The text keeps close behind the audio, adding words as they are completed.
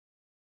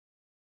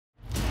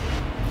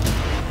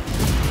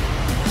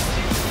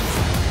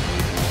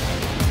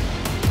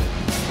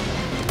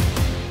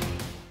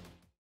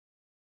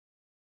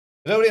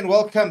Hello and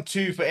welcome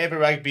to Forever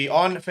Rugby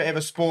on Forever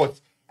Sport.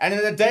 And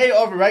in the day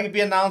of rugby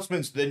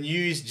announcements, the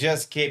news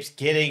just keeps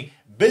getting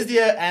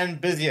busier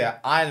and busier.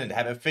 Ireland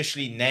have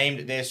officially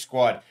named their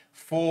squad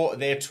for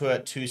their tour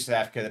to South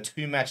Africa, the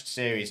two-match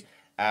series,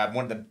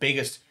 one of the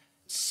biggest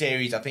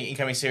series, I think,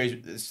 incoming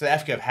series South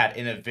Africa have had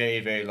in a very,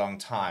 very long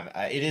time.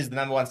 It is the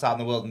number one side in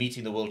the world,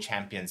 meeting the world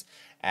champions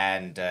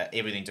and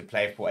everything to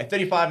play for. A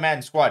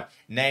 35-man squad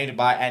named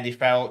by Andy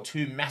Farrell,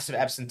 two massive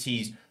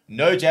absentees,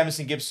 no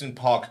Jamison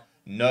Gibson-Park,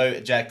 no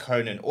Jack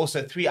CONAN.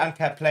 Also, three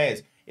uncapped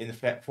players in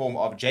the form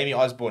of Jamie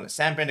Osborne,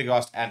 Sam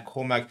Prendergast, and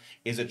Cormac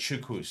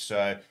Izachuku.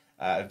 So,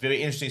 a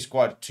very interesting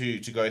squad to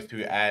go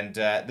through. And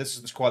this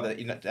is the squad that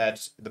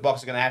the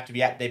Boks are going to have to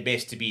be at their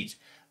best to beat.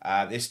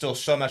 There's still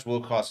so much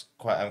world-class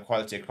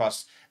quality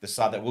across the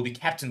side that will be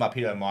captained by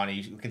Peter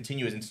O'Mahony, who will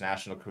continue his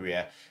international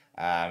career.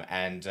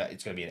 And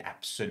it's going to be an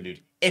absolute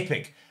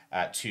epic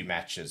two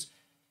matches.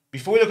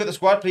 Before we look at the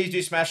squad, please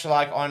do smash a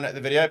like on the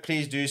video.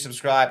 Please do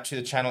subscribe to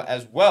the channel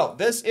as well.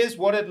 This is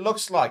what it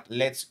looks like.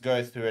 Let's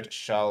go through it,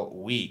 shall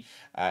we?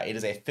 It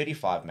is a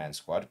 35-man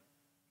squad.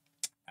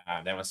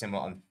 They will assemble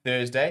on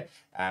Thursday,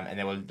 and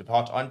they will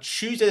depart on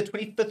Tuesday, the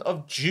 25th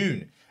of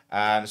June.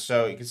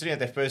 So considering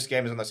that their first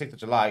game is on the 6th of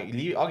July,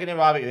 you are going to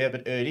arrive a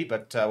bit early,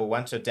 but we'll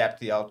want to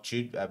adapt to the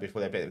altitude before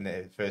they play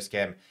their first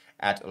game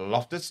at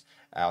Loftus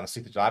on the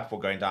 6th of July before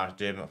going down to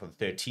Durban for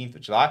the 13th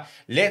of July.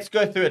 Let's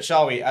go through it,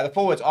 shall we? The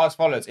forwards are as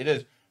follows. It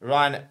is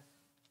Ryan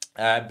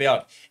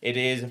Beard. It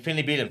is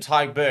Finlay Bealham,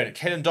 Tyke Byrne,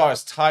 Kellen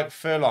Doris, Tyke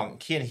Furlong,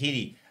 Kian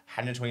Healy.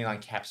 129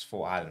 caps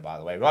for Ireland, by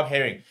the way. Rob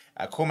Herring,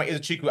 Cormac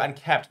Izachuku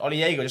uncapped.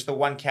 Oliego, just the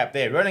one cap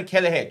there. Ronan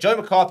Kelleher, Joe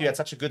McCarthy had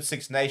such a good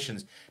Six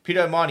Nations.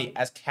 Peter O'Mahony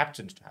as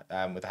captain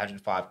with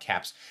 105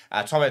 caps.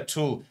 Tom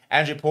O'Toole,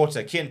 Andrew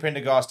Porter, Kian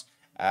Prendergast,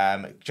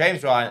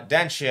 James Ryan,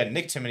 Dan Sheehan,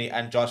 Nick Timoney,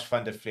 and Josh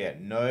van der Fleer.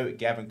 No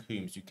Gavin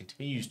Coombs, who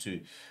continues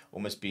to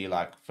almost be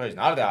like frozen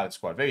out of the Ireland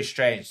squad. Very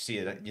strange to see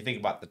that. You think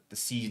about the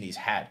season he's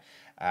had.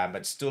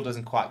 But still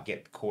doesn't quite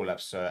get the call-up,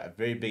 so a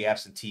very big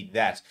absentee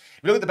that.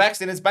 If we look at the backs,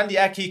 then it's Bundy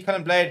Aki,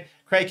 Cullen Blade,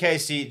 Craig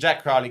Casey,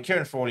 Jack Crowley,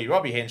 Kieran Frawley,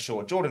 Robbie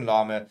Henshaw, Jordan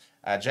Lama,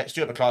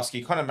 Stuart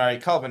McCloskey, Conor Murray,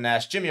 Calvin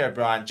Nash, Jimmy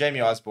O'Brien,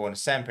 Jamie Osborne,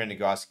 Sam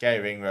Prendergast, Gary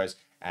Ringrose,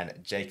 and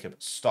Jacob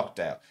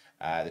Stockdale.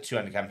 The two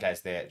undercover players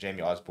there,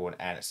 Jamie Osborne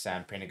and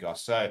Sam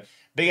Prendergast. So,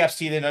 big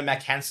absentee there, no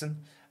Mac Hansen,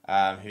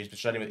 who's been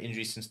struggling with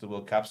injuries since the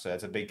World Cup, so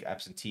that's a big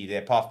absentee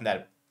there. Apart from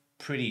that,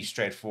 pretty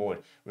straightforward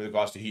with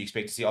regards to who you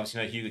expect to see.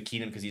 Obviously, no Hugo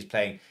Keenan because he's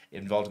playing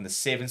involved in the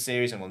 7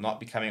 series and will not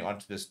be coming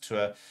onto this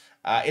tour.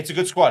 It's a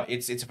good squad.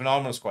 It's a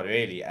phenomenal squad,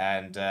 really.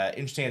 And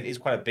interesting, it is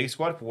quite a big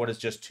squad for what is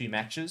just 2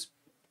 matches.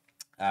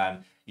 You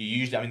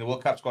usually, the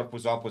World Cup squad, for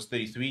example, was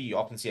 33. You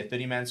often see a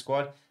 30-man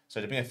squad.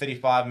 So to bring a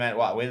 35-man,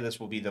 well, whether this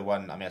will be the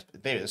one,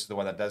 this is the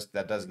one that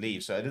does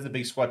leave. So it is a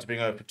big squad to bring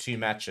over for 2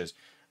 matches.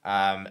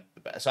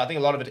 So I think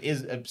a lot of it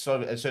is a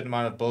certain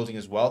amount of building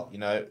as well. You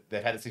know,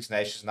 they've had the Six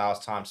Nations, now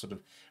it's time to sort of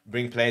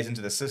bring players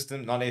into the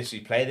system, not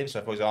necessarily play them.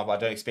 So, for example, I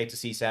don't expect to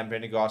see Sam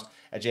Prendergast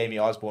and Jamie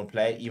Osborne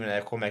play, even though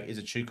Cormac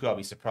Izachuku. I'll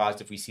be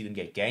surprised if we see them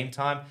get game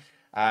time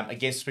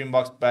against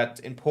Springboks. But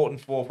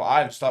important for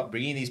Ireland to start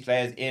bringing these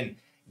players in,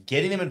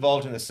 getting them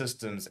involved in the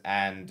systems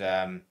and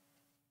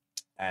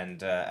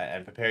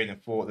preparing them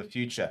for the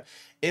future.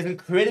 Is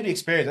incredibly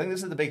experienced. I think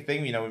this is the big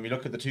thing, you know, when we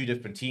look at the 2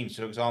 different teams.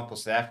 For example,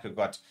 South Africa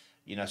got,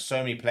 you know, so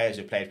many players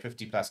who played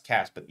 50+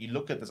 caps, but you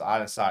look at this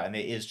Ireland side and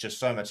there is just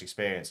so much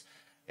experience.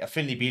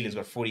 Finlay Bealham's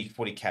got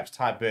 40 caps,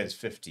 Ty Burns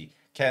 50,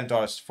 Kellen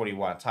Doris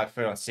 41, Tyke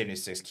Furlong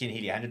 76, Kian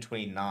Healy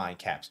 129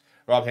 caps,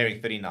 Rob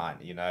Herring 39,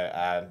 you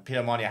know,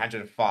 Peter O'Mahony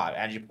 105,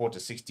 Andrew Porter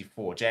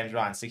 64, James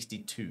Ryan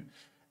 62,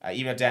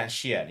 even Dan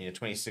Sheehan, you know,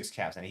 26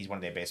 caps, and he's one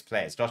of their best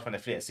players. Josh van der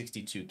Fleer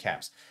 62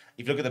 caps.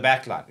 If you look at the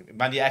back line,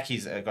 Bundy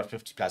Aki's got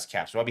 50+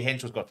 caps, Robbie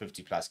Henshaw's got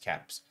 50+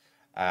 caps.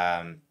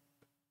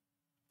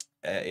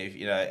 If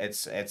you know,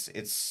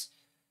 it's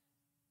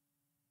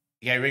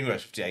Gary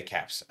Ringrose 58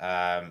 caps.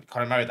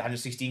 Conor Murray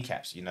 116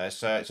 caps. You know,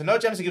 so no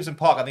Jamison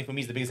Gibson-Park. I think for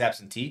me is the biggest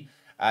absentee.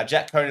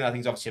 Jack CONAN I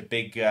think is obviously a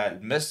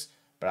big miss,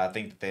 but I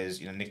think that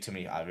there's, you know, Nick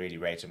Timoney, I really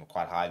rate him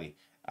quite highly.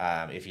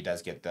 If he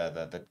does get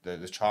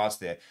the chance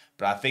there,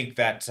 but I think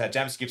that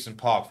Jamison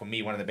Gibson-Park, for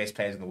me, one of the best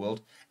players in the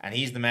world, and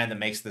he's the man that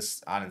makes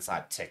this Ireland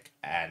side tick.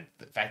 And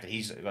the fact that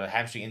he's got a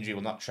hamstring injury,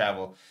 will not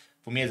travel,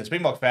 for me as a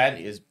Springbok fan,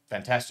 is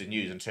fantastic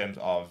news in terms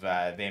of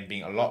them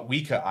being a lot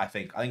weaker. I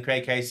think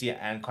Craig Casey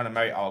and Conor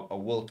Murray are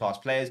world-class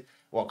players.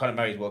 Well, Conor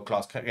Murray is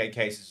world-class. Craig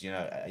Casey is, you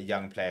know, a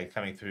young player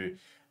coming through.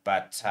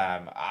 But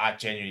I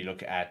genuinely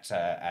look at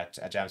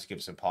Jamison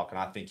Gibson-Park, and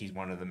I think he's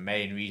one of the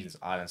main reasons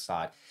Ireland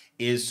side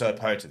is so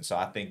potent. So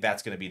I think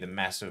that's going to be the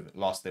massive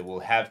loss they will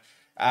have.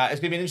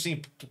 It's going to be an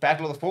interesting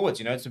battle of the forwards.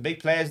 You know, it's some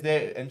big players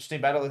there. Interesting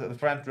battle at the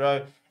front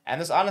row. And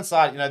this Ireland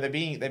side, you know,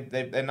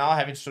 they're now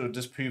having to sort of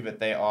disprove that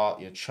they are,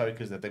 you know,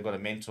 chokers, that they've got a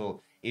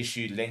mental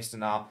issue. Leinster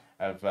now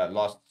have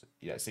lost,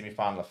 you know,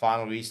 semi-final or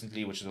final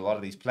recently, which is a lot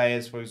of these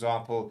players, for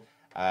example.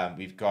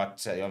 We've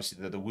got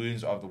obviously the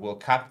wounds of the World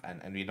Cup,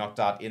 and we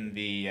knocked out in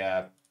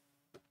the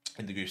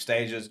group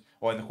stages,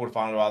 or in the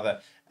quarterfinal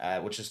rather,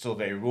 which is still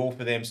very raw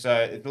for them. So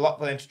it's a lot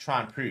for them to try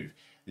and prove.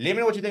 Let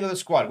me know what you think of the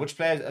squad. Which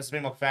players, as a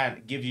Springbok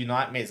fan, give you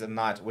nightmares at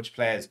night? Which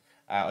players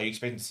are you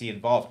expecting to see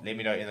involved? Let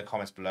me know in the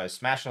comments below.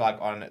 Smash a like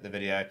on the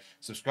video.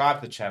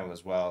 Subscribe to the channel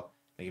as well.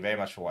 Thank you very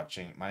much for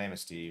watching. My name is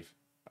Steve.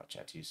 I'll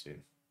chat to you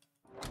soon.